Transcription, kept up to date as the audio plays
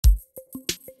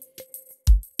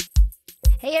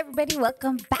Hey, everybody,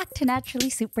 welcome back to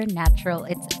Naturally Supernatural.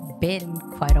 It's been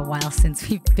quite a while since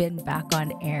we've been back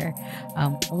on air. A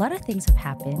lot of things have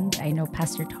happened. I know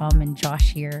Pastor Tom and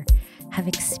Josh here have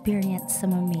experienced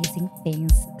some amazing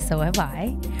things. So have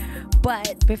I.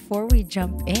 But before we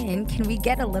jump in, can we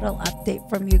get a little update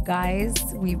from you guys?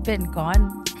 We've been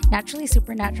gone. Naturally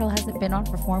Supernatural hasn't been on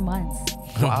for 4 months.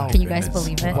 Wow. Can you guys Goodness.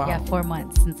 believe it? Wow. Yeah, 4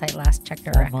 months since I last checked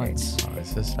our 4 record. months. Oh,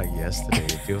 it's just like yesterday.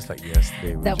 It feels like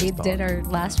yesterday. That we just did talked. our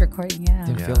last recording, yeah.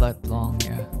 Didn't Yeah. feel that long,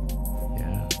 yeah.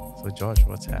 Yeah. So Josh,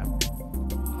 what's happening?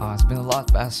 It's been a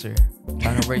lot faster.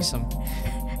 Trying to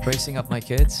raising up my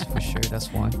kids, for sure,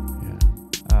 that's one.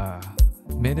 Yeah.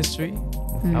 Ministry,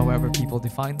 Mm. however people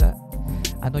define that.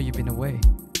 I know you've been away.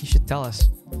 You should tell us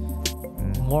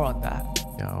Mm. more on that.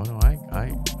 Yeah. Oh no,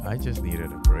 I just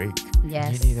needed a break.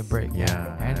 Yes. You need a break.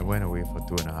 Yeah. And I went away for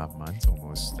 2.5 months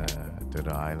almost to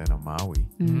the island of Maui,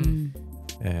 Mm.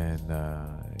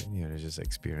 and just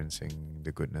experiencing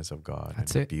the goodness of God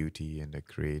That's and it. the beauty and the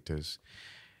Creator's,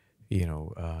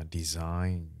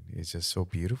 design. It's just so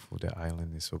beautiful. The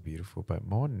island is so beautiful. But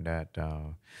more than that,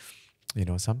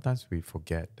 sometimes we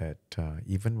forget that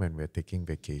even when we're taking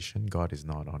vacation, God is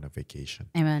not on a vacation.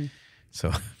 Amen. So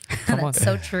Come on. That's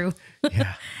so true.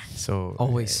 yeah, so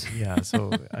Always. yeah.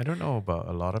 So I don't know about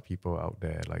a lot of people out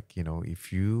there. Like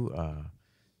if you are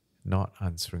not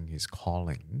answering His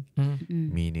calling, Mm.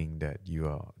 Mm. meaning that you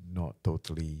are not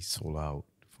totally sold out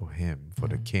for Him, for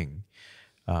the Mhm. King,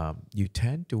 you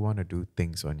tend to want to do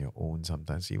things on your own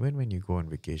sometimes. Even when you go on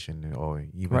vacation or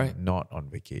even Right. not on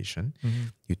vacation,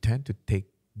 Mhm. you tend to take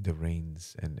the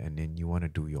reins and then you want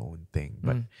to do your own thing.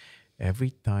 But Mm.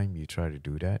 every time you try to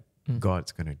do that, Mm.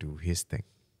 God's going to do His thing.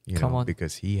 Come on.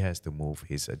 Because He has to move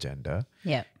His agenda,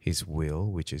 Yeah. His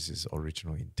will, which is His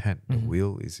original intent. The Mhm.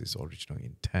 will is His original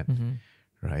intent, Mhm.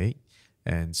 right?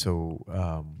 And so,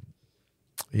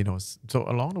 so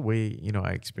along the way,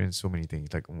 I experienced so many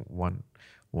things. Like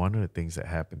one of the things that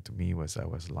happened to me was I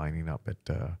was lining up at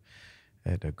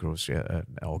a grocery, an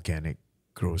organic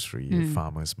grocery, a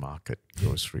farmer's market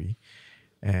grocery,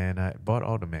 and I bought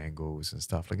all the mangoes and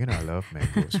stuff. Like I love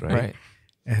mangoes, right? Right.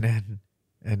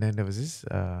 And then there was this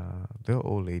little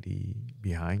old lady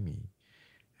behind me,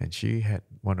 and she had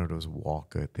one of those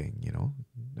walker thing,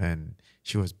 and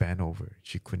she was bent over.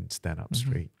 She couldn't stand up Mhm.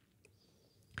 straight.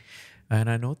 And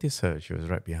I noticed her. She was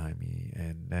right behind me,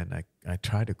 and then I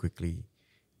tried to quickly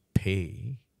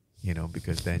pay,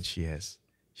 because then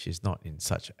she's not in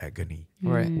such agony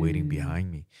Right. waiting Mm.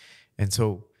 behind me. And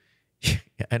so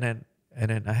and then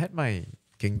I had my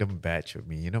kingdom badge with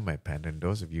me, my pendant.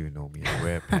 Those of you who know me, I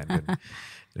wear a pendant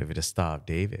with the Star of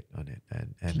David on it.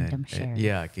 And Kingdom then Sheriff.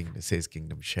 yeah, it says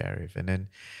Kingdom Sheriff. And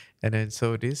then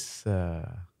so this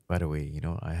by the way,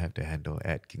 I have the handle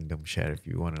at Kingdom Sheriff. If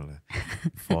you want to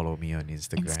follow me on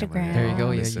Instagram. Instagram. There you go.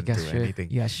 or Yeah, listen you guys to should. anything.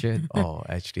 You guys should. Oh,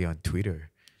 actually on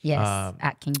Twitter. Yes. Um,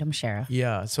 At Kingdom Sheriff.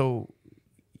 Yeah, so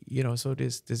so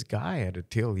this guy at the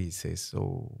till, he says,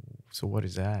 so what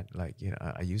is that? Like,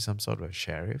 are you some sort of a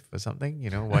sheriff or something?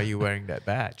 Why are you wearing that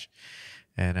badge?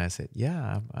 And I said,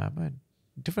 yeah, I'm a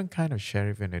different kind of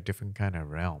sheriff in a different kind of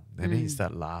realm. And then he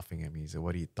started laughing at me. He said,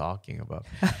 what are you talking about?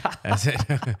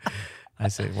 I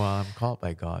said, well, I'm called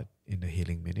by God in the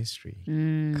healing ministry.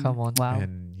 Mm. Come on. Wow.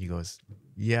 And he goes,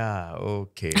 yeah,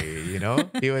 okay,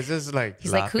 He was just like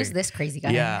He's like, who's laughing. this crazy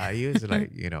guy? Yeah, he was like,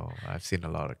 I've seen a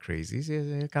lot of crazies.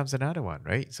 Here comes another one,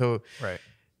 right? So Right.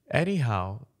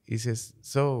 anyhow, he says,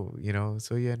 so you're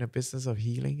in the business of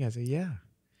healing? I said, yeah.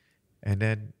 And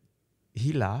then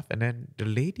he laughed, and then the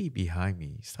lady behind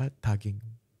me started tugging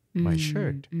my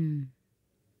shirt. Mm.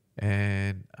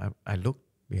 And I looked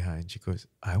behind, she goes,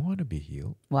 I want to be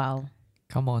healed. Wow.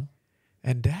 Come on.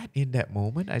 And in that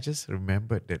moment, I just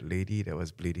remembered that lady that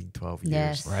was bleeding 12 years.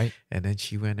 Yes. Right. And then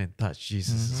she went and touched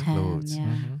Jesus' Mhm. clothes. Yeah.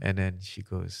 Mhm. And then she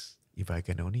goes, if I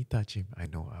can only touch him, I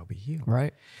know I'll be healed.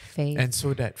 Right. Faith. And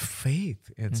so that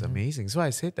faith, it's amazing. So I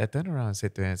turned around and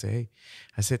said to her,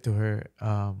 I said to her,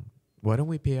 why don't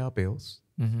we pay our bills,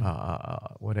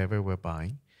 Mhm. whatever we're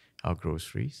buying, our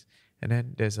groceries. And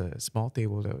then there's a small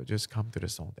table that will just come to the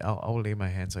stone. I'll lay my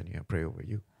hands on you and pray over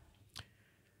you.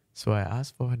 So I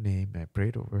asked for her name. I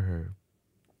prayed over her.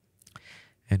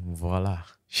 And voila,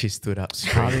 she stood up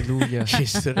straight. Hallelujah. She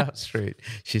stood up straight.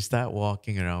 She started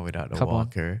walking around without a Come on.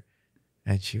 walker.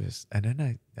 And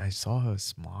then I saw her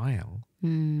smile,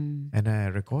 Mm. and I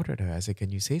recorded her. I said,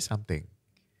 can you say something?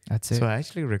 That's it. So I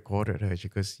actually recorded her. She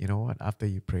goes, you know what? After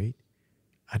you prayed,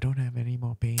 I don't have any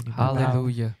more pain in my back.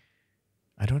 Hallelujah.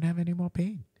 I don't have any more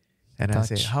pain. And I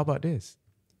said, Touch. how about this?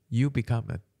 You become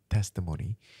a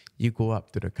testimony. You go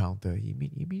up to the counter. You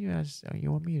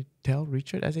want me to tell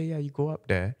Richard? I said, yeah, you go up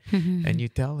there and you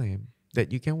tell him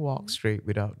that you can walk straight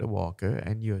without the walker,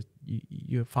 and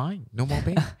you're fine, no more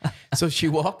pain. So she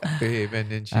walked up to him, and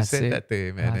then she That's said it. that to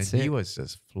him, and then That's he it. was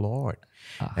just floored.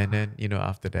 Ah, And then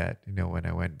after that, when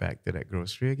I went back to that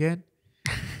grocery again,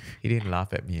 he didn't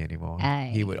laugh at me anymore.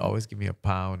 He would Aye. always give me a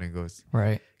pound and goes,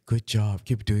 right. "Good job,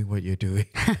 keep doing what you're doing."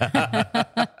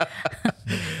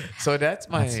 So that's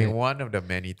That's it. one of the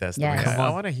many testimonies. Yes. Come I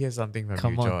on. want to hear something from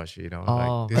Come you, on. Josh.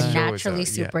 Oh, Like this man. show Naturally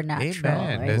is supernatural,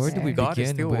 Amen. right This- Where do we God is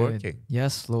begin still with? working.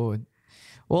 Yes, Lord.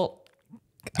 Well,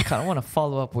 I kind of want to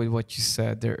follow up with what you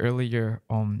said there earlier.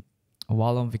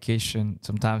 While on vacation,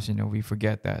 sometimes we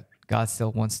forget that God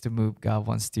still wants to move. God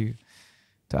wants to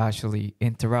actually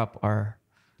interrupt our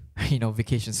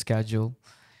vacation schedule.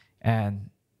 And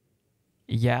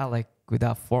yeah, like with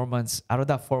that 4 months, out of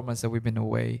that 4 months that we've been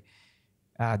away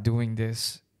doing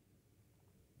this,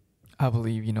 I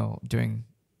believe during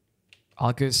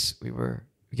August we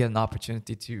get an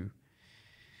opportunity to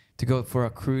go for a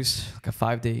cruise, like a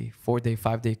 5-day, 4-day,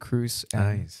 5-day cruise.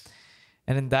 Nice.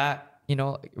 And in that,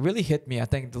 it really hit me. I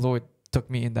think the Lord took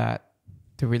me in that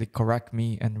to really correct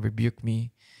me and rebuke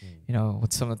me,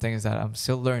 with some of the things that I'm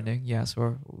still learning. Yes,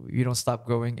 or you don't stop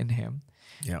growing in Him.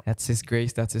 Yeah. That's His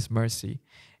grace, that's His mercy.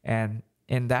 And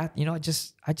in that,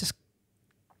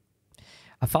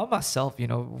 I found myself,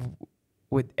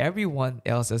 with everyone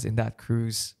else that's in that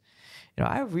cruise,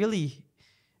 I really,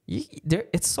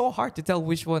 it's so hard to tell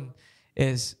which one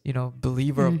is,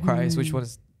 believer of Christ, which one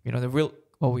is, the real,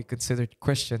 what we consider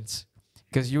Christians.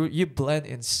 Because you blend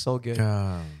in so good.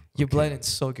 You blend in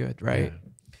so good, right? Yeah.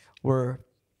 Where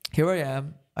here I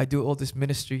am, I do all this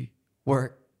ministry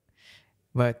work,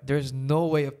 but there's no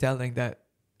way of telling that,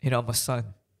 I'm a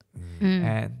son.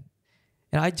 And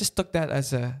I just took that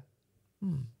as a,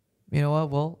 you know what?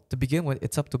 Well, to begin with,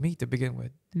 it's up to me to begin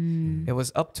with. It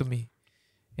was up to me,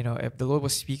 if the Lord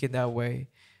was speaking that way.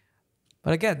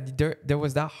 But again, there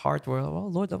was that heart where,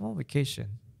 well, Lord, I'm on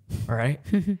vacation, all right?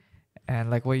 And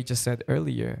like what you just said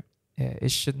earlier, you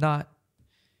shouldn't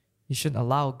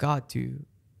allow God to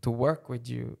work with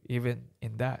you even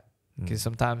in that, because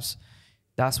sometimes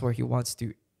that's where He wants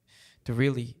to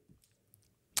really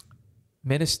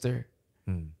minister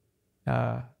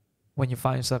when you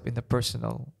find yourself in the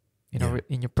personal,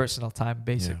 in your personal time,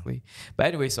 basically. But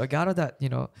anyway, so I got out of that,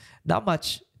 not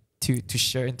much to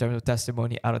share in terms of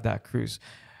testimony out of that cruise.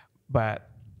 But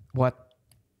what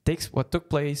took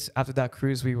place after that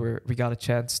cruise, we got a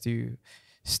chance to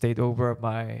stayed over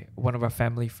at one of our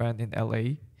family friend in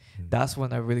LA. That's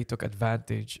when I really took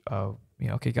advantage of,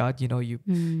 okay, God,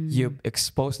 you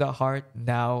exposed that heart.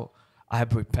 Now I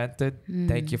have repented.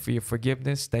 Thank you for your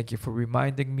forgiveness. Thank you for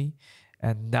reminding me.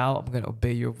 And now I'm going to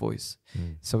obey your voice.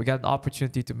 So we got an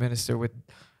opportunity to minister with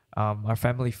our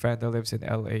family friend that lives in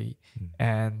LA.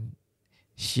 And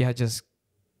she had just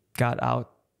got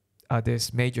out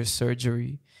this major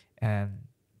surgery. And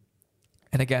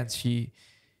again, she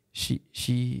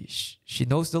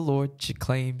knows the Lord, she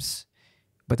claims,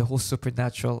 but the whole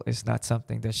supernatural is not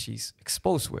something that she's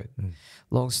exposed with.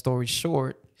 Long story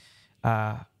short,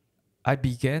 I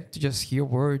began to just hear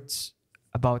words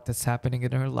about that's happening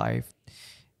in her life.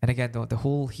 And again, the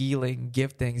whole healing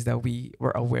giftings that we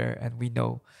were aware and we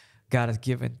know God has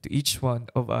given to each one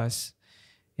of us,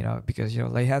 because,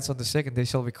 lay hands on the sick and they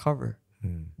shall recover.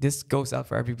 This goes out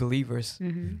for every believers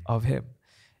of Him.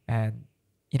 And,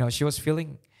 she was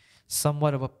feeling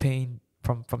somewhat of a pain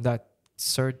from that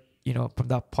from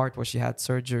that part where she had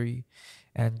surgery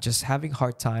and just having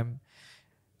hard time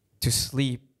to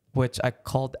sleep, which I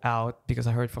called out because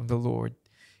I heard from the Lord.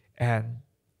 And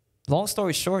long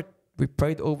story short, we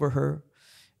prayed over her.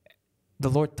 The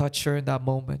Lord touched her in that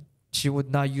moment. She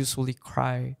would not usually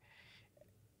cry,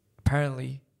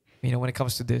 apparently, when it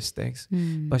comes to these things.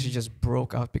 But she just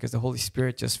broke out because the Holy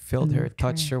Spirit just filled her,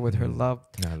 touched her with her love,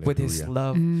 with His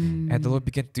love. And the Lord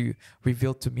began to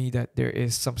reveal to me that there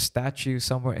is some statue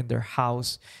somewhere in their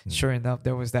house. Sure enough,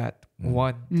 there was that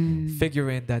one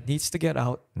figurine that needs to get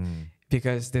out,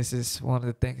 because this is one of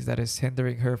the things that is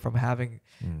hindering her from having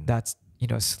that,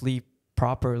 sleep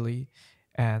properly.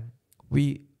 And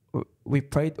we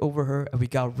prayed over her and we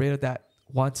got rid of that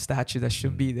one statue that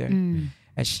shouldn't be there.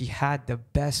 And she had the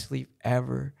best sleep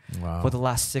ever for the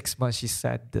last 6 months, she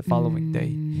said, the following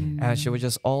day. And she was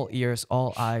just all ears,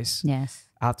 all eyes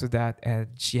after that. And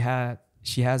she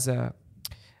has a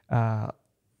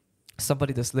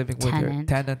somebody that's living with her,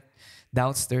 tenant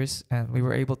downstairs. And we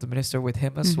were able to minister with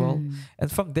him as well.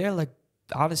 And from there, like,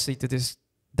 honestly,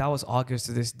 that was August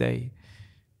to this day.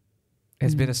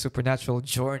 It's been a supernatural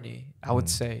journey, I would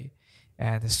say.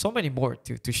 And there's so many more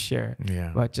to share.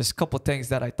 But just a couple of things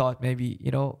that I thought maybe,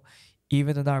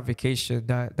 even in our vacation,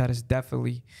 that is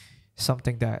definitely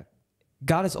something that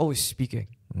God is always speaking,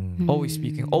 always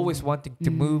speaking, always wanting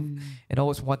to move and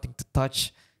always wanting to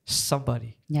touch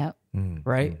somebody, Yep.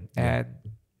 right? Yeah. And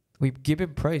we give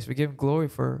him praise, we give him glory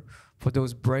for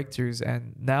those breakthroughs.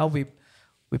 And now we've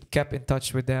kept in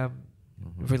touch with them.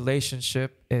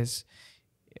 Relationship is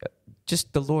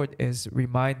just, the Lord is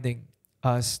reminding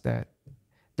us that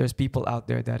there's people out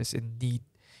there that is in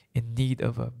need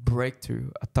of a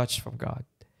breakthrough, a touch from God.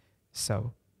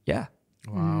 So yeah.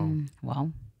 Wow.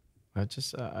 Wow. I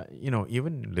just,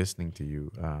 even listening to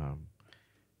you,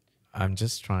 I'm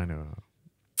just trying to,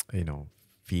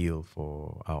 feel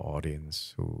for our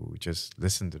audience who just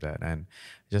listen to that. And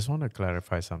I just want to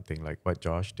clarify something like what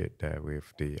Josh did there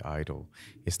with the idol.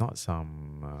 It's not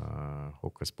some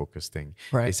hocus pocus thing.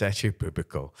 Right. It's actually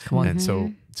biblical. Come on. And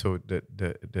so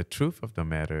the truth of the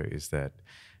matter is that,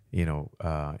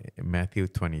 Matthew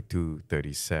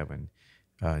 22:37,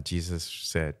 Jesus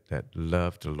said that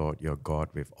love the Lord your God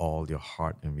with all your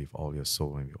heart and with all your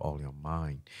soul and with all your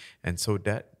mind. And so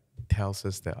that tells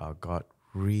us that our God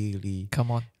really Come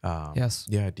on. Yes.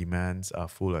 demands our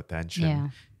full attention. Yeah.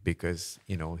 Because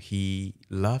he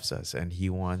loves us and he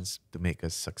wants to make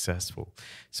us successful.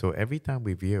 So every time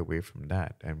we veer away from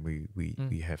that and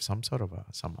we have some sort of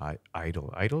some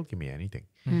idol can be anything.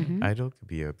 Idol could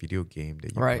be a video game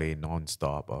that you play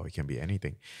non-stop, or it can be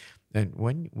anything. And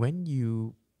when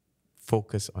you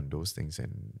focus on those things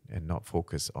and not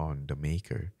focus on the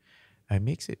maker, it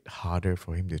makes it harder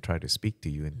for him to try to speak to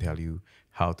you and tell you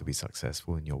how to be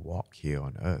successful in your walk here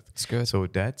on earth. It's good. So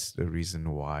that's the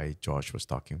reason why Josh was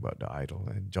talking about the idol.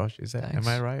 And Josh, am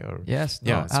I right? Or Yes.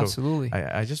 No, so absolutely.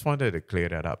 I just wanted to clear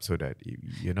that up so that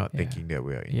you're not thinking that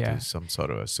we're into some sort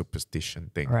of a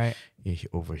superstition thing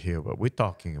over here. But we're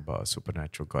talking about a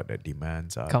supernatural God that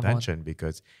demands our attention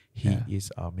because he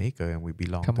is our maker and we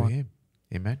belong to him.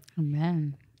 Amen?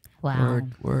 Amen. Wow.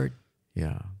 Word.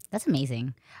 Yeah. That's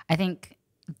amazing. I think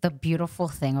the beautiful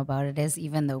thing about it is,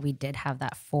 even though we did have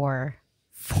that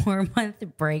 4-month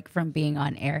break from being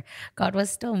on air, God was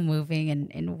still moving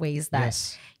in ways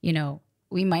that,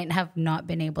 we might have not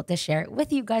been able to share it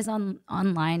with you guys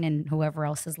online and whoever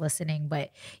else is listening, but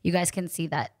you guys can see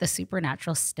that the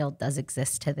supernatural still does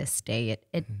exist to this day.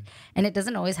 And it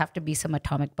doesn't always have to be some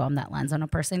atomic bomb that lands on a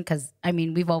person, because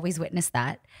we've always witnessed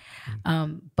that.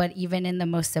 But even in the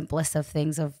most simplest of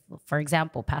things, for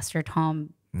example, Pastor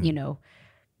Tom,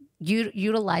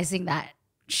 utilizing that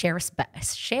sheriff's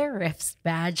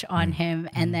badge on him,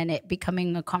 and then it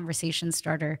becoming a conversation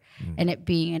starter, and it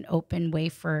being an open way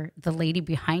for the lady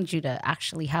behind you to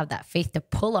actually have that faith to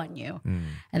pull on you.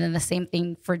 And then the same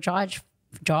thing for Josh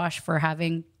for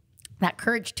having that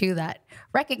courage too, that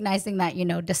recognizing that,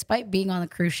 despite being on the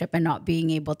cruise ship and not being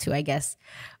able to, I guess,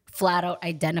 flat out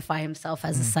identify himself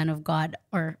as a son of God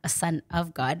or a son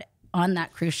of God on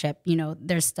that cruise ship,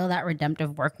 there's still that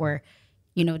redemptive work where,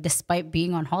 despite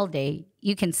being on holiday,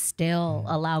 you can still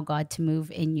allow God to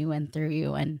move in you and through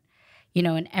you. And,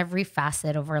 in every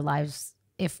facet of our lives,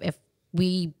 if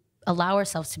we allow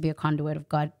ourselves to be a conduit of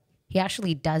God, he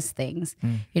actually does things.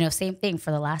 Same thing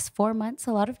for the last 4 months.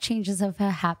 A lot of changes have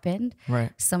happened.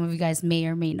 Right. Some of you guys may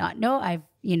or may not know. I've,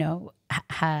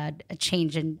 had a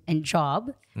change in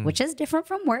job, which is different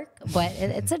from work, but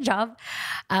it's a job.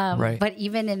 But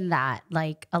even in that,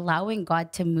 like allowing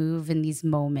God to move in these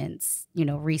moments,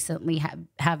 recently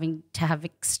having to have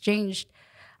exchanged,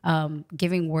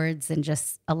 giving words and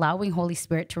just allowing Holy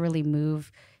Spirit to really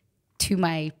move to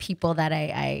my people that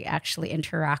I actually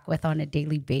interact with on a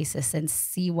daily basis and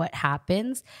see what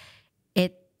happens.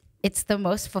 It's the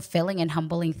most fulfilling and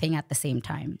humbling thing at the same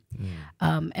time.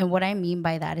 And what I mean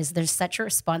by that is there's such a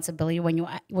responsibility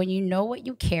when you know what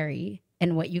you carry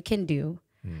and what you can do.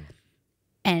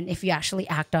 And if you actually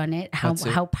act on it,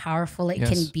 how powerful it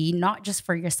can be, not just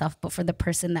for yourself, but for the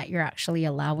person that you're actually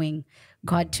allowing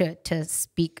God to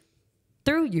speak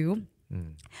through you.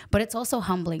 But it's also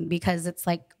humbling because it's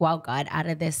like, wow, God, out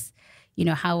of this,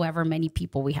 however many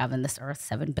people we have in this earth,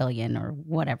 7 billion or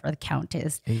whatever the count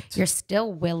is, 8. You're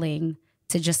still willing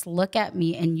to just look at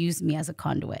me and use me as a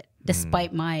conduit,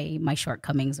 despite my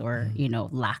shortcomings or,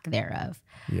 lack thereof.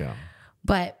 Yeah.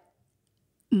 But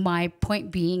my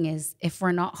point being is, if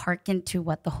we're not hearkened to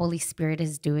what the Holy Spirit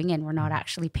is doing and we're not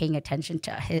actually paying attention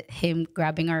to him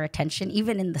grabbing our attention,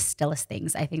 even in the stillest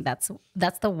things, I think that's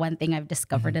the one thing I've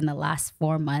discovered in the last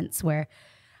 4 months, where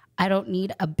I don't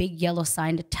need a big yellow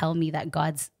sign to tell me that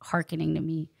God's hearkening to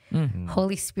me.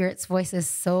 Holy Spirit's voice is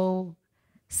so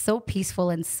peaceful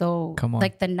and so,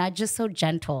 like the nudge is so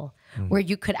gentle where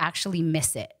you could actually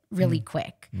miss it. really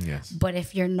quick. Yes. But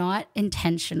if you're not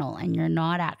intentional and you're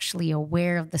not actually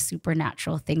aware of the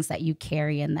supernatural things that you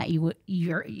carry and that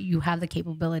you have the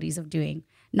capabilities of doing,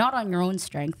 not on your own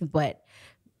strength, but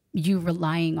you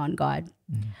relying on God,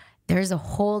 there's a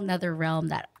whole nother realm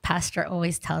that Pastor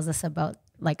always tells us about,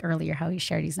 like earlier, how he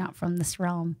shared he's not from this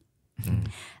realm,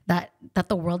 that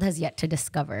the world has yet to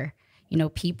discover. You know,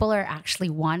 people are actually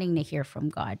wanting to hear from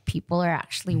God. People are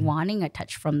actually wanting a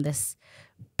touch from this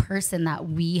person that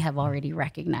we have already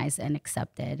recognized and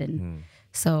accepted. And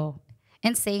so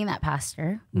in saying that,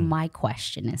 Pastor, my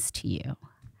question is to you.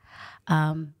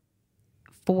 I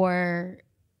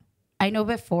know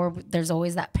before there's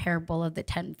always that parable of the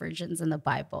 10 virgins in the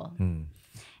Bible.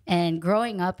 And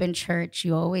growing up in church,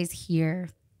 you always hear,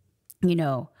 you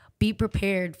know, be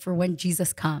prepared for when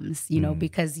Jesus comes, you know,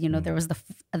 because, you know, there was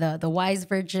the wise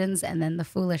virgins and then the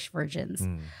foolish virgins.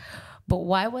 But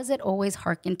why was it always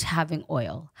hearkened to having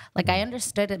oil? Like I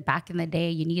understood it back in the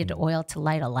day, you needed oil to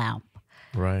light a lamp.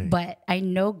 Right. But I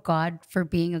know God for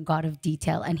being a God of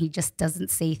detail, and he just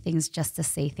doesn't say things just to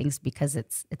say things because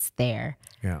it's there.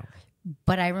 Yeah.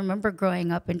 But I remember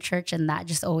growing up in church, and that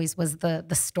just always was the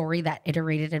story that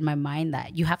iterated in my mind,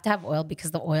 that you have to have oil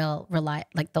because the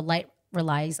light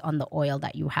relies on the oil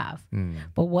that you have.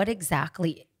 But what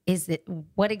exactly is it?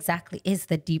 What exactly is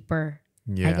the deeper,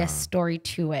 I guess, story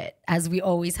to it, as we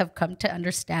always have come to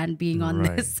understand being on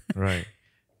this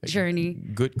journey?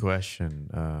 Good question,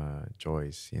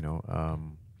 Joyce. You know,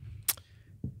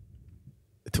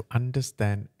 to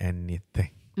understand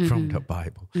anything from the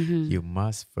Bible, you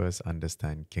must first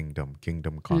understand kingdom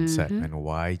concept, and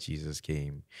why Jesus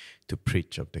came to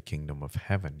preach of the kingdom of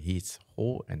heaven. His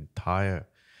whole entire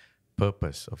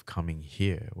purpose of coming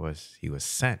here was he was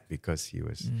sent because he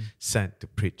was sent to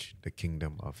preach the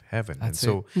kingdom of heaven. That's and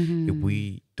so if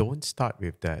we don't start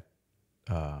with that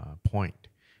point,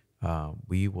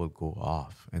 we will go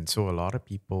off. And so a lot of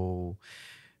people,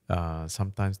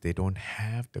 sometimes they don't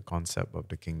have the concept of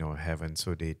the kingdom of heaven,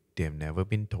 so they've never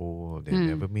been told, they've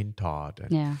never been taught,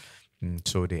 and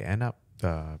so they end up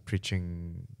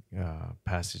preaching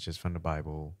passages from the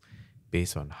Bible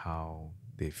based on how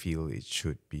they feel it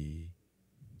should be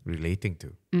relating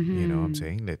to. You know what I'm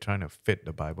saying? They're trying to fit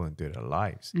the Bible into their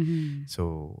lives.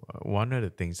 So one of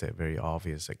the things that very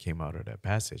obvious that came out of that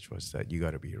passage was that you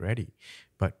got to be ready.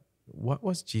 But what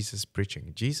was Jesus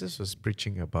preaching? Jesus was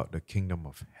preaching about the kingdom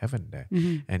of heaven there.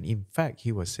 And in fact,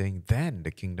 he was saying, then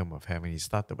the kingdom of heaven. He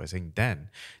started by saying, then.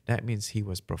 That means he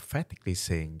was prophetically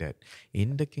saying that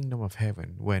in the kingdom of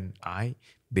heaven, when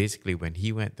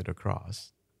he went to the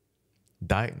cross,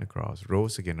 died on the cross,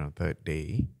 rose again on the third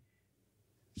day,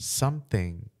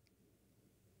 something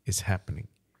is happening,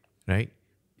 right?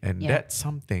 And that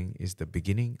something is the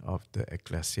beginning of the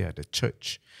ecclesia, the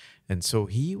church. And so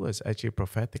he was actually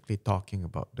prophetically talking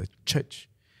about the church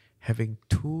having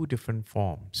two different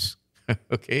forms,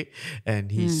 okay?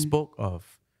 And he spoke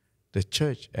of the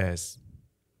church as,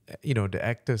 you know, the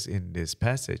actors in this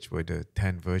passage were the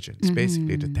 10 virgins.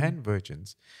 Basically, the 10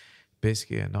 virgins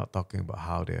basically are not talking about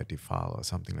how they are defiled or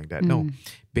something like that. No,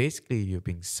 basically you're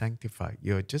being sanctified.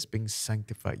 You're just being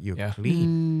sanctified. You're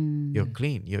clean. You're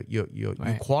clean. You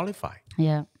qualify.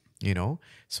 Yeah. You know,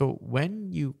 so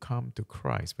when you come to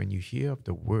Christ, when you hear of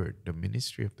the word, the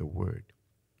ministry of the word,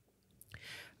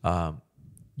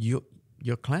 you're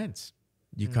cleansed.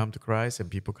 You come to Christ, and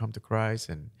people come to Christ,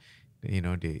 and you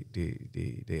know they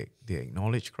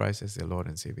acknowledge Christ as their Lord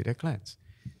and Savior. They're cleansed.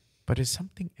 But there's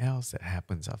something else that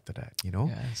happens after that, you know?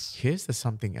 Yes. Here's the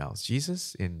something else.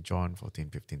 Jesus in John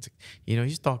 14:15, you know,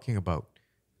 he's talking about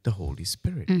the Holy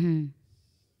Spirit.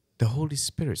 The Holy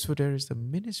Spirit. So there is the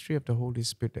ministry of the Holy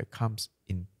Spirit that comes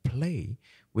in play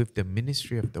with the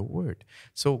ministry of the Word.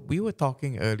 So we were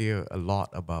talking earlier a lot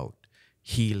about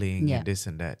healing and this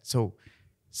and that. So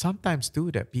sometimes too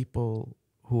that people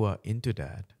who are into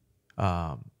that,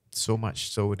 so much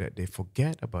so that they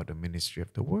forget about the ministry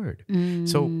of the word.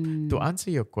 So to answer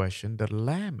your question, the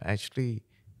lamb actually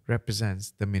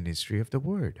represents the ministry of the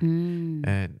word.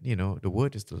 And, you know, the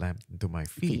word is the lamp to my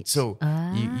feet. So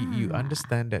you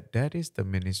understand that that is the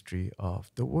ministry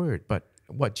of the word. But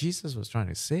what Jesus was trying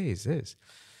to say is this.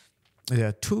 There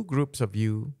are two groups of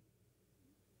you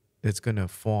that's going to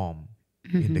form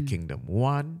in the kingdom.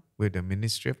 One with the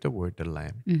ministry of the word, the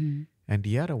lamb. And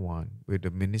the other one with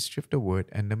the ministry of the word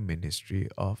and the ministry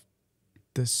of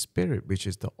the Spirit, which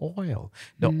is the oil.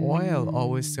 The oil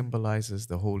always symbolizes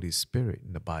the Holy Spirit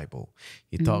in the Bible.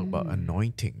 You talk about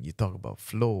anointing, you talk about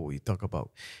flow, you talk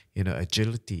about, you know,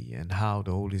 agility and how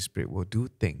the Holy Spirit will do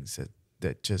things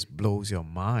that just blows your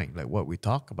mind, like what we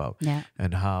talk about, Yeah.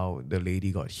 and how the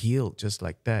lady got healed just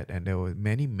like that. And there were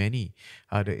many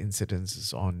other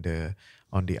incidences on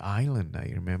the island.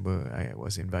 I remember I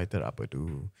was invited up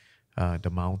to the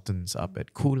mountains up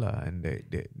at Kula, and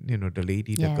the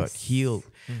lady that got Yes. healed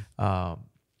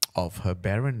of her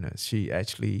barrenness. She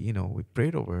actually, we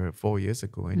prayed over her 4 years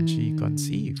ago, and she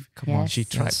conceived. Come on. She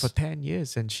tried Yes. for 10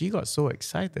 years, and she got so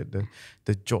excited,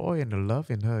 the joy and the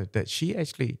love in her, that she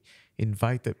actually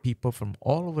invited people from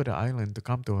all over the island to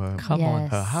come to her Come on.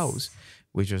 her house,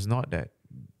 which was not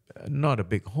a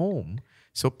big home.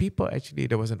 So people actually,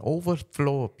 there was an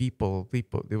overflow of people.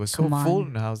 They were so Come full on.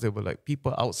 in the house. They were like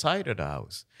people outside of the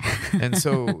house. And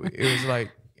so it was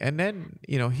like, and then,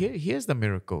 here's the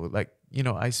miracle. Like,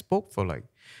 I spoke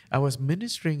I was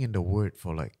ministering in the word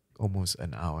for like almost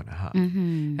an hour and a half.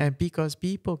 And because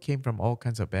people came from all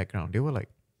kinds of background, they were like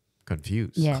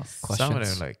confused. Yes. Some of them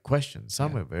Questions. were like questions.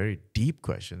 Some were very deep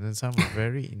questions, and some were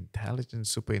very intelligent,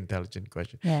 super intelligent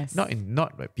questions. Yes.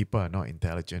 Not that people are not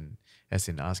intelligent as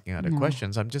in asking other No.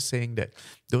 questions. I'm just saying that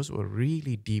those were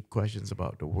really deep questions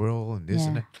about the world and this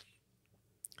and Yeah. that.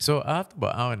 So after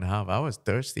about an hour and a half, I was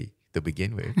thirsty to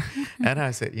begin with. And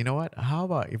I said, you know what? How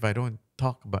about if I don't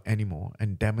talk about anymore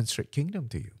and demonstrate kingdom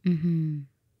to you?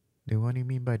 Then what do you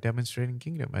mean by demonstrating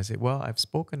kingdom? I said, well, I've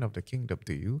spoken of the kingdom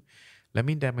to you. Let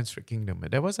me demonstrate kingdom.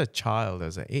 There was a child, there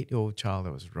was an 8-year-old child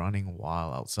that was running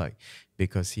wild outside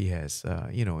because he has,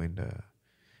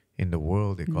 in the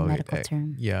world, they call Medical it,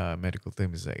 term. medical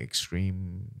term is like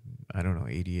extreme, I don't know,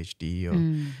 ADHD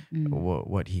or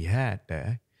what he had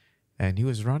there. And he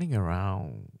was running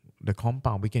around the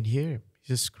compound. We can hear him. He's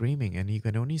just screaming, and he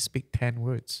can only speak 10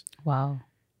 words. Wow.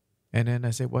 And then I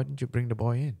said, why didn't you bring the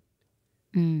boy in?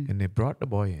 And they brought the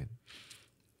boy in.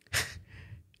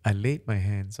 I laid my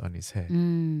hands on his head,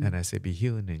 and I said, be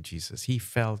healed in Jesus. He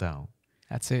fell down,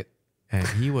 That's it. and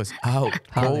he was out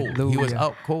cold. He was Hallelujah.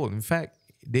 out cold. In fact,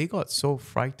 they got so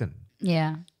frightened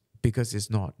Yeah. because it's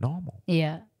not normal.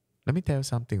 Yeah. Let me tell you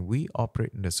something. We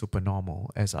operate in the supernormal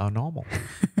as our normal.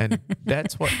 And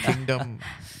that's what kingdom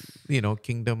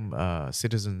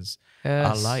citizens are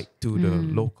Yes. like to the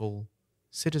local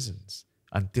citizens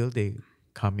until they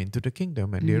come into the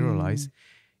kingdom and they realize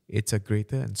it's a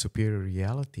greater and superior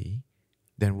reality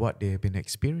than what they have been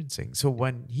experiencing. So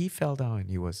when he fell down,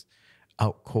 he was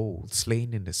out cold,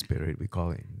 slain in the spirit, we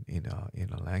call it in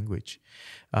a language.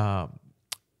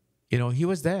 He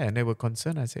was there and they were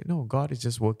concerned. I said, no, God is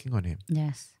just working on him.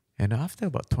 Yes. And after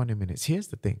about 20 minutes, here's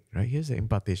the thing, right? Here's the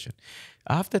impartation.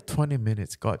 After 20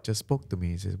 minutes, God just spoke to me.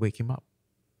 He says, wake him up.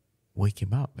 Wake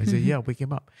him up. I said, yeah, wake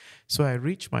him up. So I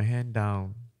reached my hand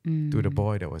down to the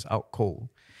boy that was out cold.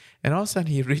 And all of a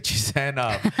sudden, he reached his hand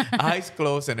up, eyes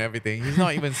closed and everything. He's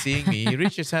not even seeing me. He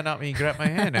reached his hand up and he grabbed my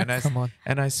hand. Come on.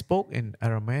 And I spoke in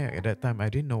Aramaic at that time. I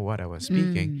didn't know what I was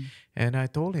speaking. And I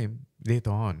told him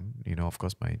later on, of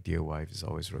course, my dear wife is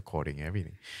always recording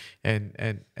everything.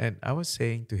 And I was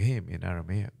saying to him in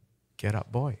Aramaic, get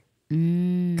up, boy.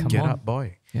 Come Get on. up,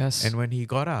 boy. Yes. And when he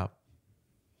got up,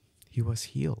 he was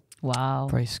healed. Wow.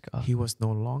 Praise God. He was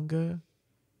no longer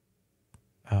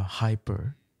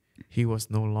hyper. He was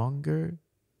no longer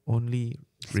only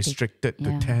restricted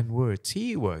to yeah. 10 words.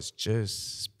 He was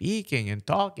just speaking and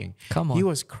talking. Come on. He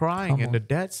was crying, Come and the on.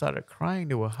 dad started crying.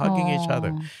 They were hugging each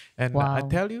other. Aw. And Wow. I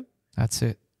tell you, That's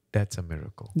it. that's a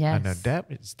miracle. Yes. And that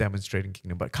is demonstrating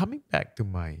kingdom. But coming back to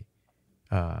my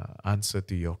answer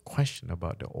to your question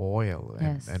about the oil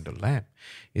Yes. and the lamp,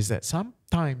 is that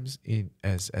sometimes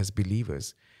as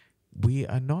believers, we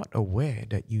are not aware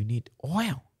that you need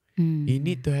oil. You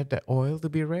need to have that oil to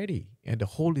be ready. And the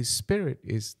Holy Spirit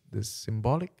is the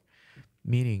symbolic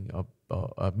meaning of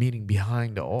meaning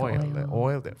behind the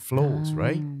oil that flows,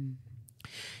 right?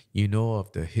 You know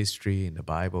of the history in the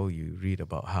Bible. You read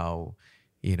about how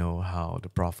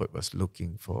the prophet was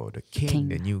looking for the king.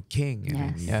 The new king.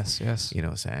 And then Yes.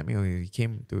 Samuel, he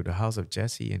came to the house of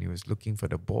Jesse and he was looking for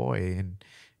the boy and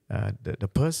the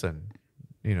person,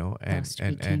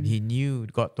 and he knew,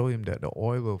 God told him that the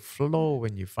oil will flow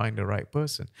when you find the right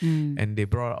person. And they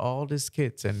brought all these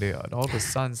kids and all the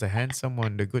sons, the handsome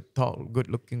one, the good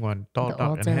looking one, tall, The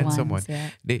dark, and older handsome ones, one.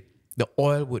 yeah. The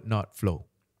oil would not flow.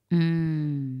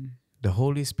 The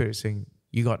Holy Spirit saying,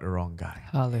 you got the wrong guy.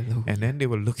 Hallelujah. And then they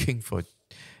were looking for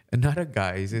another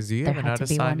guy. He says, do you There have had to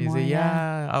another be son? one He more, said,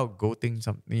 yeah. yeah, out goating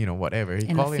something, whatever. He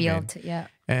In the called him in. field. Yeah.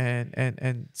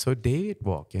 And so David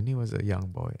walked and he was a young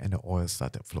boy and the oil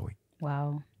started flowing.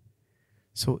 Wow.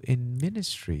 So in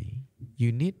ministry,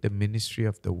 you need the ministry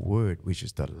of the word, which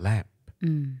is the lamp,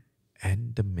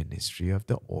 and the ministry of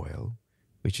the oil,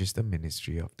 which is the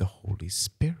ministry of the Holy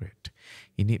Spirit.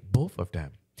 You need both of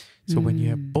them. So when you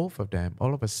have both of them,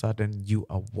 all of a sudden you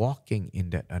are walking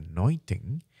in that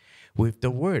anointing with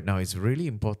the word. Now it's really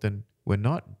important. We're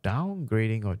not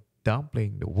downgrading or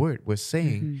downplaying the word. We're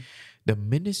saying the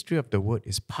ministry of the word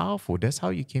is powerful. That's how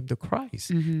you came to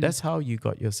Christ. That's how you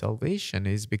got your salvation,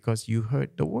 is because you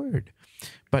heard the word.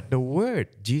 But the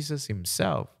word, Jesus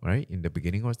himself, right? In the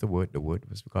beginning was the word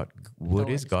was God, word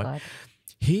is God.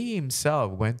 He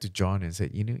himself went to John and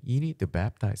said, you need to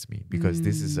baptize me because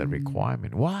this is a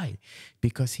requirement. Why?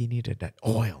 Because he needed that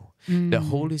oil. The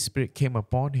Holy Spirit came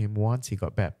upon him once he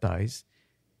got baptized,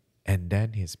 and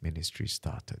then his ministry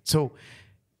started. So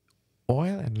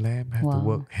oil and lamp have to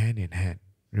work hand in hand.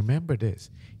 Remember this.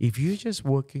 If you're just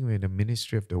working with the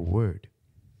ministry of the word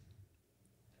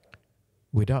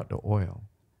without the oil,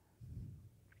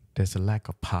 there's a lack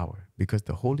of power, because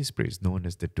the Holy Spirit is known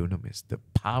as the dunamis, the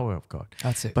power of God.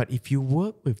 That's it. But if you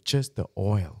work with just the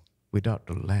oil without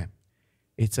the lamp,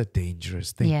 it's a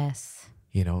dangerous thing. Yes.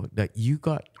 You know, that you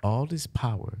got all this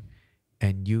power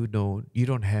and you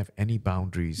don't have any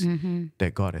boundaries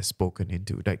that God has spoken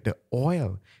into. Like the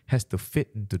oil has to fit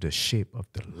into the shape of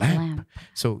the lamp.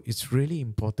 So it's really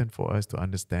important for us to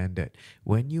understand that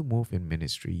when you move in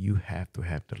ministry, you have to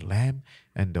have the lamp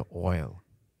and the oil.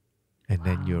 And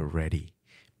then you're ready.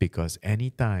 Because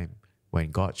anytime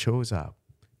when God shows up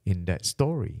in that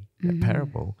story, that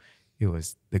parable, it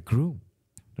was the groom,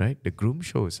 right? The groom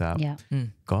shows up. Yeah.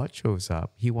 God shows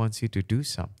up. He wants you to do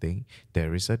something.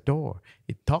 There is a door.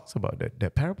 It talks about that. The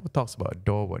parable talks about a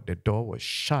door. What the door was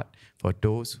shut for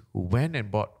those who went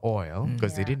and bought oil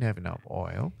because they didn't have enough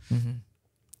oil.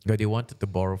 But they wanted to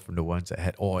borrow from the ones that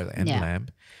had oil and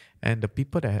lamp. And the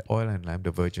people that had oil and lamp,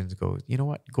 the virgins, go, you know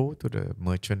what? Go to the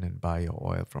merchant and buy your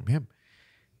oil from him.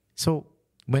 So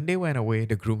when they went away,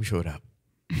 the groom showed up.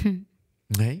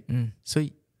 Right? So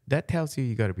that tells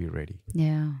you got to be ready.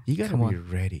 Yeah. You got to be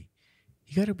ready.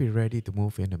 You got to be ready to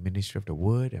move in the ministry of the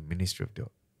word and ministry of the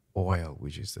oil,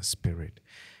 which is the spirit.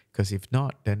 Because if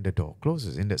not, then the door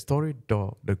closes. In that story,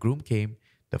 the groom came,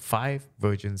 the 5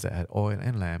 virgins that had oil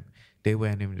and lamp, they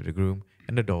went into the groom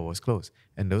and the door was closed.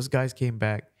 And those guys came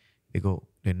back.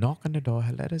 They knock on the door,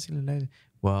 let us in.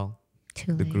 Well,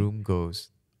 the groom goes,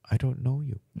 I don't know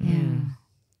you. Yeah.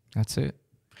 That's it.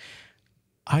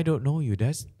 I don't know you.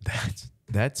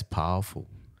 That's powerful.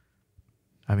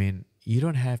 I mean, you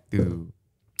don't have to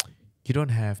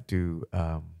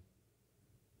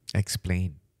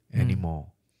explain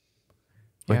anymore.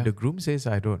 When the groom says,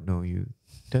 I don't know you,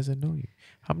 doesn't know you.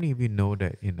 How many of you know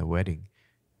that in a wedding,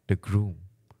 the groom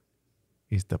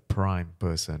is the prime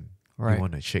person you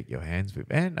want to shake your hands with?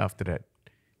 And after that,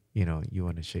 you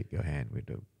want to shake your hand with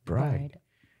the bride.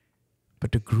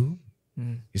 But the groom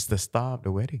is the star of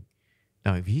the wedding.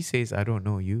 Now, if he says, I don't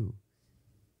know you,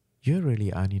 you're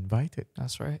really uninvited.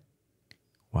 That's right.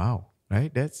 Wow.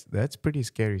 Right? That's pretty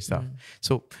scary stuff.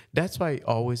 So that's why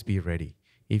always be ready.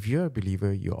 If you're a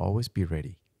believer, you always be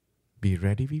ready. Be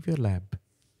ready with your lamp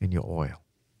and your oil.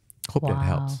 Hope that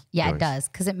helps. Yeah, Joyce. it does.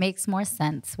 Because it makes more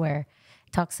sense where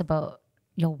it talks about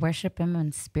you'll worship him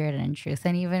in spirit and in truth.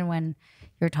 And even when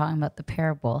you're talking about the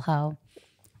parable, how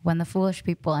when the foolish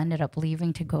people ended up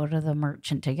leaving to go to the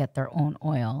merchant to get their own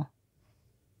oil,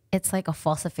 it's like a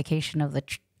falsification of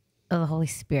the Holy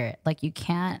Spirit. Like you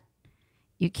can't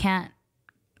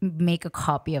make a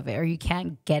copy of it, or you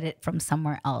can't get it from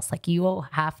somewhere else. Like you will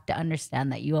have to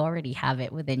understand that you already have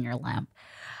it within your lamp.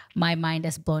 My mind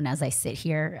is blown as I sit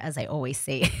here, as I always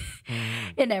say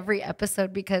in every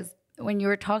episode, because when you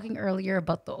were talking earlier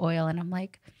about the oil, and I'm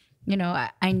like,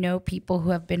 I know people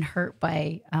who have been hurt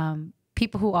by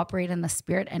people who operate in the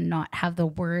spirit and not have the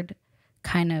word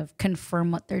kind of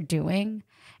confirm what they're doing.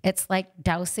 It's like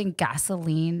dousing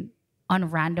gasoline on a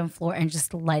random floor and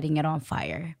just lighting it on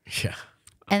fire. Yeah.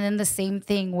 And then the same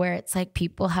thing where it's like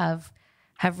people have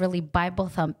really Bible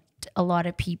thumped a lot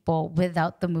of people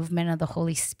without the movement of the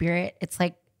Holy Spirit. It's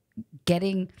like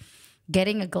getting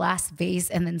a glass vase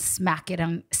and then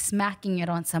smacking it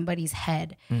on somebody's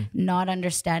head, not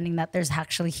understanding that there's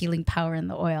actually healing power in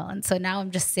the oil. And so now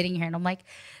I'm just sitting here and I'm like,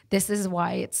 this is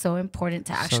why it's so important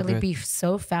to actually be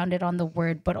so founded on the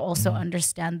word, but also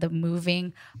understand the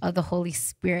moving of the Holy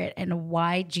Spirit, and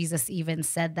why Jesus even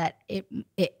said that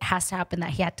it has to happen,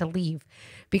 that he had to leave.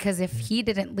 Because if he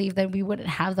didn't leave, then we wouldn't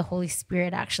have the Holy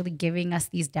Spirit actually giving us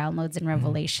these downloads and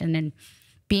revelation and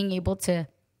being able to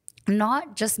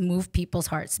not just move people's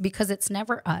hearts, because it's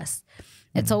never us.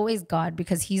 It's always God,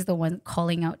 because he's the one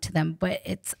calling out to them. But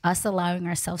it's us allowing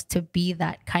ourselves to be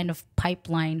that kind of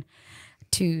pipeline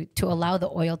to allow the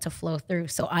oil to flow through.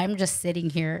 So I'm just sitting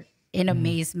here in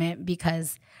amazement,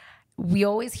 because we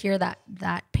always hear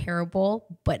that parable,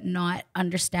 but not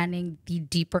understanding the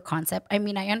deeper concept. I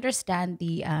mean, I understand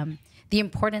the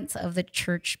importance of the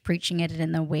church preaching it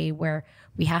in a way where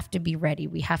we have to be ready,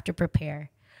 we have to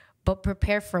prepare, but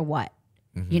prepare for what?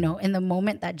 You know, in the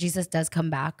moment that Jesus does come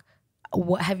back,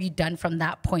 what have you done from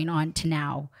that point on to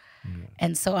now?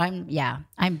 And so I'm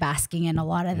basking in a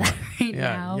lot of that right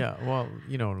now. Yeah. Well,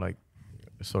 you know, like,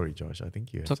 sorry, Josh. I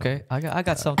think you. Had It's okay. something. I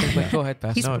got something, but go ahead,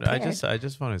 Pastor. He's No, prepared. I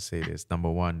just want to say this. Number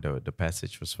one, the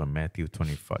passage was from Matthew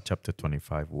 25, chapter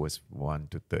 25, verse 1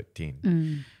 to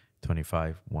 13.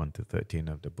 25, 1 to 13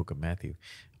 of the book of Matthew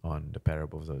on the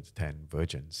parables of the 10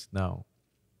 virgins. Now,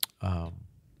 I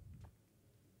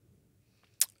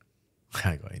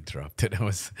got interrupted.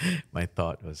 My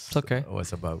thought was It's okay.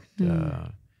 was about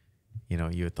you know,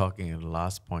 you were talking in the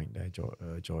last point there,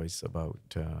 Joyce, about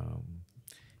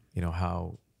you know,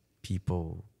 how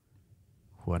people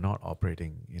who are not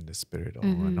operating in the spirit or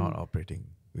who are not operating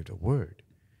with the word,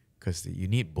 because you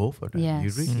need both of them. Yes.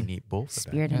 You really need both of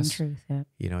them. Spirit and Yes. truth. Yeah.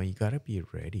 You know, you gotta be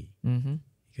ready. Mm-hmm.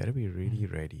 You gotta be really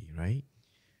ready, right?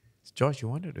 Josh, you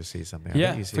wanted to say something. I Yeah,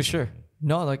 think you said for sure. something.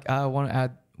 No, like I want to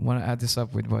add this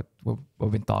up with what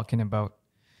we've been talking about.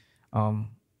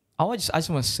 I just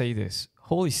want to say this: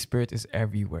 Holy Spirit is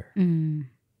everywhere.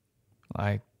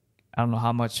 Like I don't know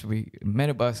how much many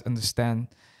of us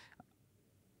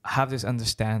have this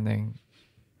understanding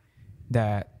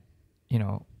that, you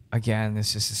know, again,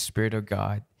 this is the Spirit of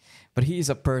God, but He is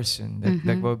a person. That,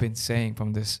 like what we've been saying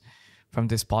from this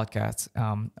podcast.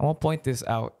 I want to point this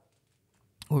out.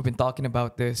 We've been talking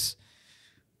about this.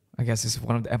 I guess this is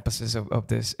one of the emphasis of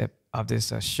this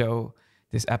show,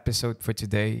 this episode for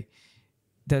today,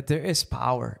 that there is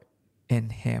power in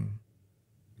Him,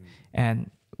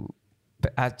 and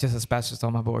just as Pastor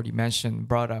Tom have already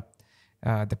brought up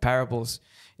the parables.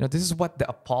 You know, this is what the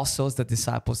apostles, the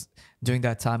disciples during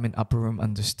that time in upper room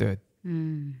understood.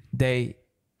 They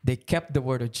kept the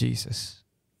word of Jesus.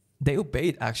 They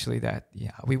obeyed actually that,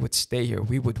 we would stay here.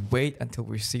 We would wait until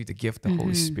we receive the gift of the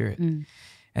Holy Spirit.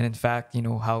 And in fact, you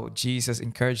know, how Jesus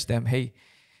encouraged them, hey,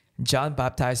 John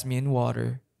baptized me in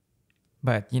water,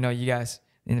 but, you know, you guys,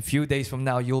 in a few days from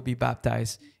now, you'll be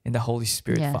baptized in the Holy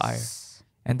Spirit fire.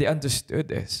 And they understood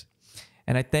this.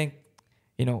 And I think,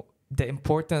 you know, the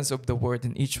importance of the word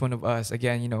in each one of us,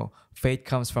 again, you know, faith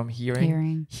comes from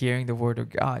hearing the word of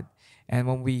God. And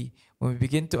when we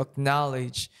begin to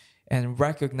acknowledge and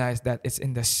recognize that it's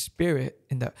in the Spirit,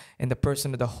 in the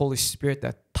person of the Holy Spirit,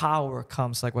 that power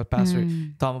comes, like what Pastor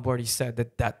Tom already said,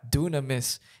 that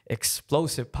dunamis,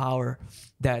 explosive power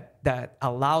that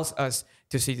allows us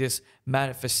to see these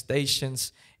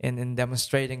manifestations in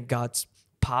demonstrating God's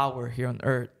power here on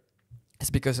earth. It's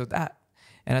because of that.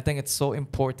 And I think it's so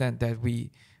important that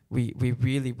we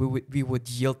would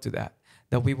yield to that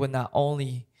we would not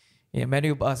only, many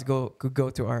of us could go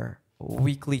to our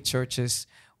weekly churches.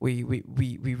 We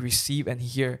receive and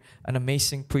hear an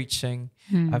amazing preaching,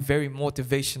 a very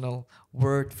motivational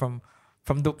word from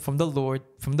the Lord,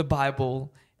 from the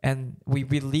Bible, and we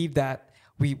leave that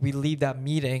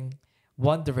meeting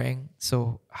wondering,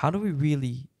 so how do we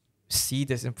really see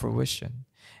this in fruition?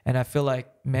 And I feel like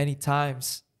many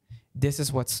times this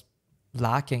is what's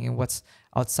lacking and what's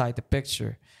outside the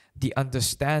picture, the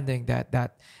understanding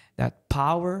that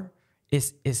power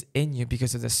is in you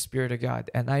because of the Spirit of God.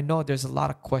 And I know there's a lot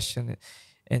of question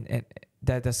and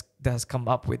that has come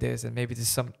up with this, and maybe there's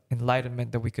some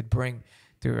enlightenment that we could bring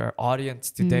to our audience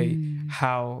today.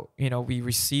 How, you know, we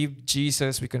receive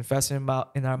Jesus, we confess in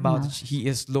our mouth that He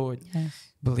is Lord,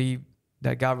 believe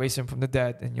that God raised Him from the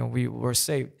dead, and, you know, we were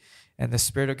saved, and the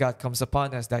Spirit of God comes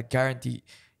upon us. That guarantee,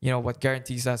 you know, what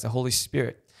guarantees us the Holy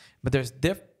Spirit. But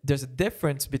there's a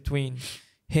difference between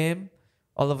Him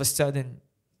all of a sudden,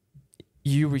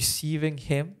 you receiving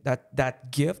Him,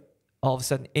 that gift all of a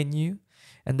sudden in you,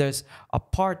 and there's a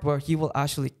part where He will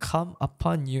actually come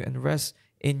upon you and rest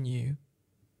in you,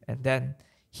 and then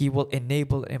He will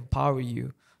enable and empower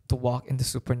you to walk in the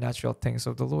supernatural things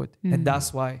of the Lord. And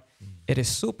that's why it is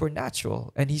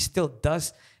supernatural, and He still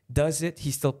does it.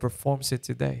 He still performs it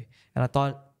today. And I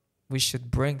thought we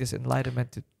should bring this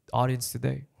enlightenment to the audience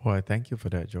today. Well, I thank you for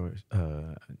that,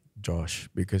 Josh,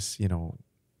 because, you know,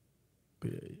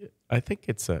 I think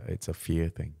it's a fear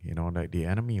thing, you know, like the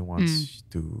enemy wants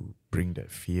to bring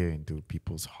that fear into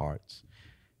people's hearts,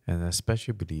 and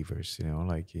especially believers, you know,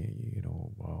 like, you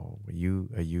know, well, are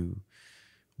you,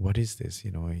 what is this?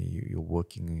 You know, you're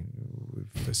working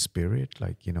with the Spirit,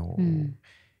 like, you know,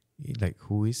 like,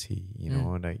 who is He? You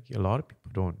know, like a lot of people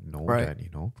don't know that,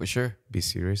 you know, For sure. be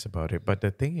serious about it. But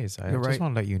the thing is, I You're just right.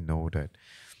 want to let you know that,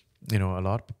 you know, a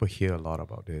lot of people hear a lot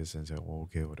about this and say, oh,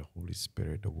 okay, well, the Holy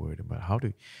Spirit, the Word, but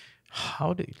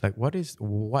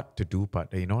what to do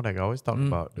part? Like I always talk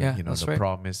about yeah, the that's right.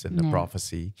 promise and the Yeah.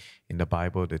 prophecy in the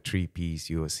Bible, the 3 P's.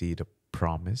 You will see the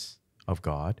promise of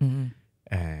God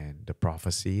and the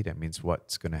prophecy. That means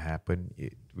what's going to happen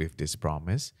with this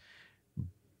promise.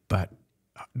 But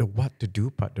the what to do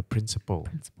part, the principle,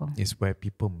 is where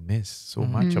people miss so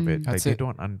much of it. That's They it.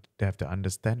 don't they have the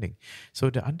understanding. So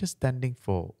the understanding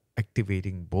for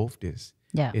activating both this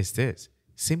Yeah. is this: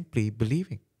 simply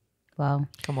believing. Wow.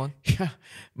 Come on. Yeah.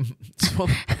 So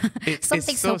Something it's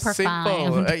so so simple.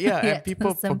 profound. Yeah, Yeah, and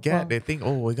people so forget. simple. They think,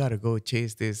 oh, we got to go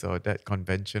chase this or that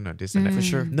convention or this and that. For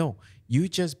sure. No, you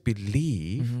just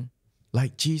believe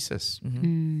like Jesus.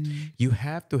 You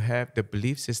have to have the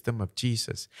belief system of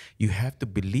Jesus. You have to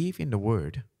believe in the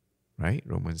word, right?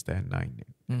 Romans 10, 9,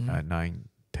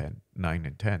 10, 9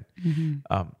 and 10.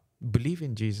 Believe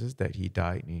in Jesus that he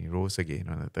died and he rose again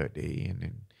on the third day and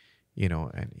then,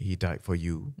 and he died for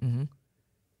you.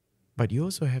 But you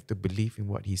also have to believe in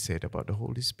what he said about the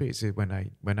Holy Spirit. He said,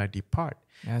 when I depart,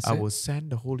 That's I it. will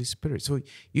send the Holy Spirit. So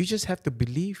you just have to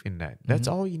believe in that. That's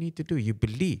all you need to do. You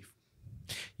believe.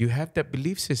 You have that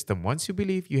belief system. Once you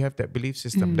believe, you have that belief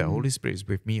system. The Holy Spirit is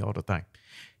with me all the time.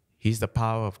 He's the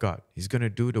power of God. He's going to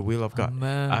do the will of God.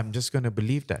 Amen. I'm just going to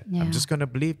believe that. Yeah. I'm just going to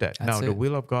believe that. That's Now, the it.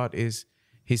 will of God is,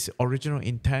 his original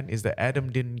intent is that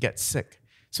Adam didn't get sick.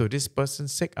 So this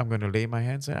person's sick, I'm going to lay my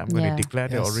hands on him. I'm going Yeah. to declare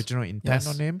the Yes. original intent Yes.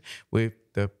 on him with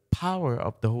the power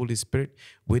of the Holy Spirit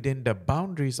within the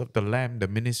boundaries of the Lamb, the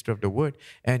ministry of the word,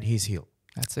 and he's healed.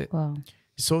 That's it. Wow.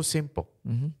 So simple.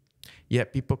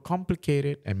 Yet people complicate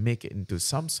it and make it into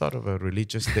some sort of a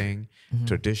religious thing,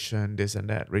 tradition, this and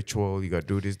that, ritual. You got to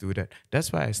do this, do that.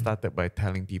 That's why I started by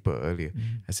telling people earlier.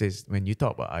 I says, when you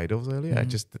talk about idols earlier, I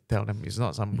just tell them it's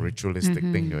not some ritualistic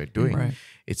thing you're doing. Right.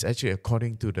 It's actually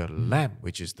according to the Lamb,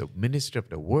 which is the ministry of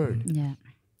the word. Yeah.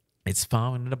 It's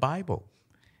found in the Bible.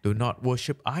 Do not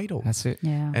worship idols. That's it.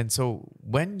 Yeah. And so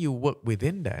when you work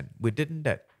within that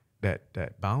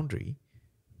boundary,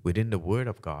 within the word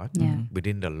of God,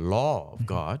 within the law of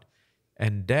God,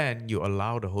 and then you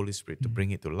allow the Holy Spirit to bring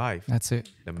it to life. That's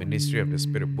it. The ministry of the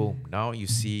Spirit, boom. Now you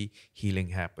see healing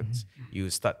happens.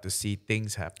 You start to see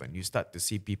things happen. You start to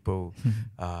see people,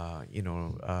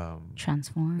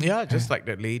 Transform. yeah, just like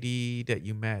that lady that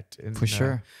you met in For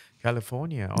sure.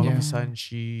 California. All of Yeah. a sudden,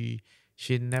 she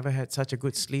never had such a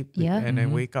good sleep, Yeah. and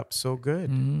then wake up so good,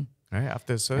 right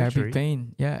after surgery. Every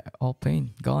pain. Yeah. All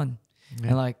pain gone.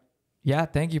 And like, yeah,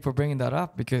 thank you for bringing that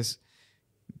up because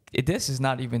this is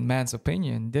not even man's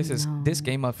opinion. This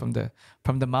came out from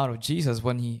the mouth of Jesus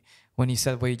when he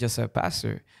said what he just said,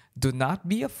 Pastor. Do not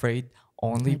be afraid,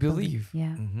 only believe.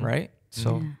 Yeah. Right?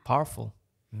 So powerful.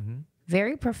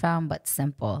 Very profound but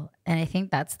simple. And I think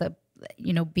that's the,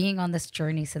 being on this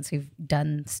journey since we've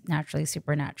done Naturally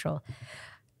Supernatural,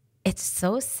 it's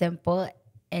so simple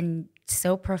and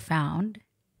so profound.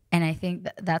 And I think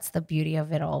that's the beauty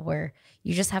of it all, where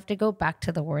you just have to go back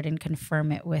to the word and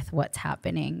confirm it with what's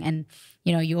happening. And,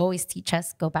 you always teach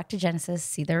us, go back to Genesis,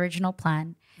 see the original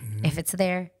plan. If it's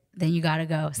there, then you got to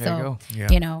go. There you So,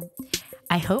 go. you know,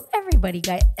 I hope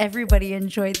everybody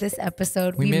enjoyed this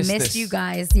episode. We missed missed this. you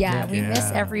guys. Yeah, we miss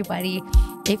everybody.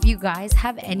 If you guys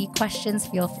have any questions,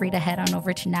 feel free to head on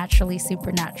over to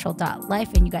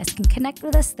naturallysupernatural.life and you guys can connect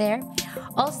with us there.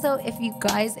 Also, if you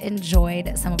guys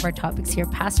enjoyed some of our topics here,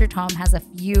 Pastor Tom has a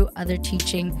few other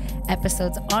teaching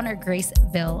episodes on our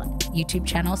Graceville YouTube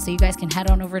channel. So you guys can head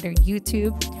on over to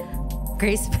YouTube,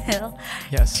 Graceville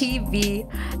TV,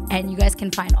 and you guys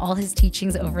can find all his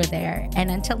teachings over there. And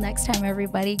until next time,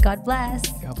 everybody, God bless.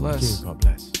 God bless. God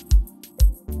bless.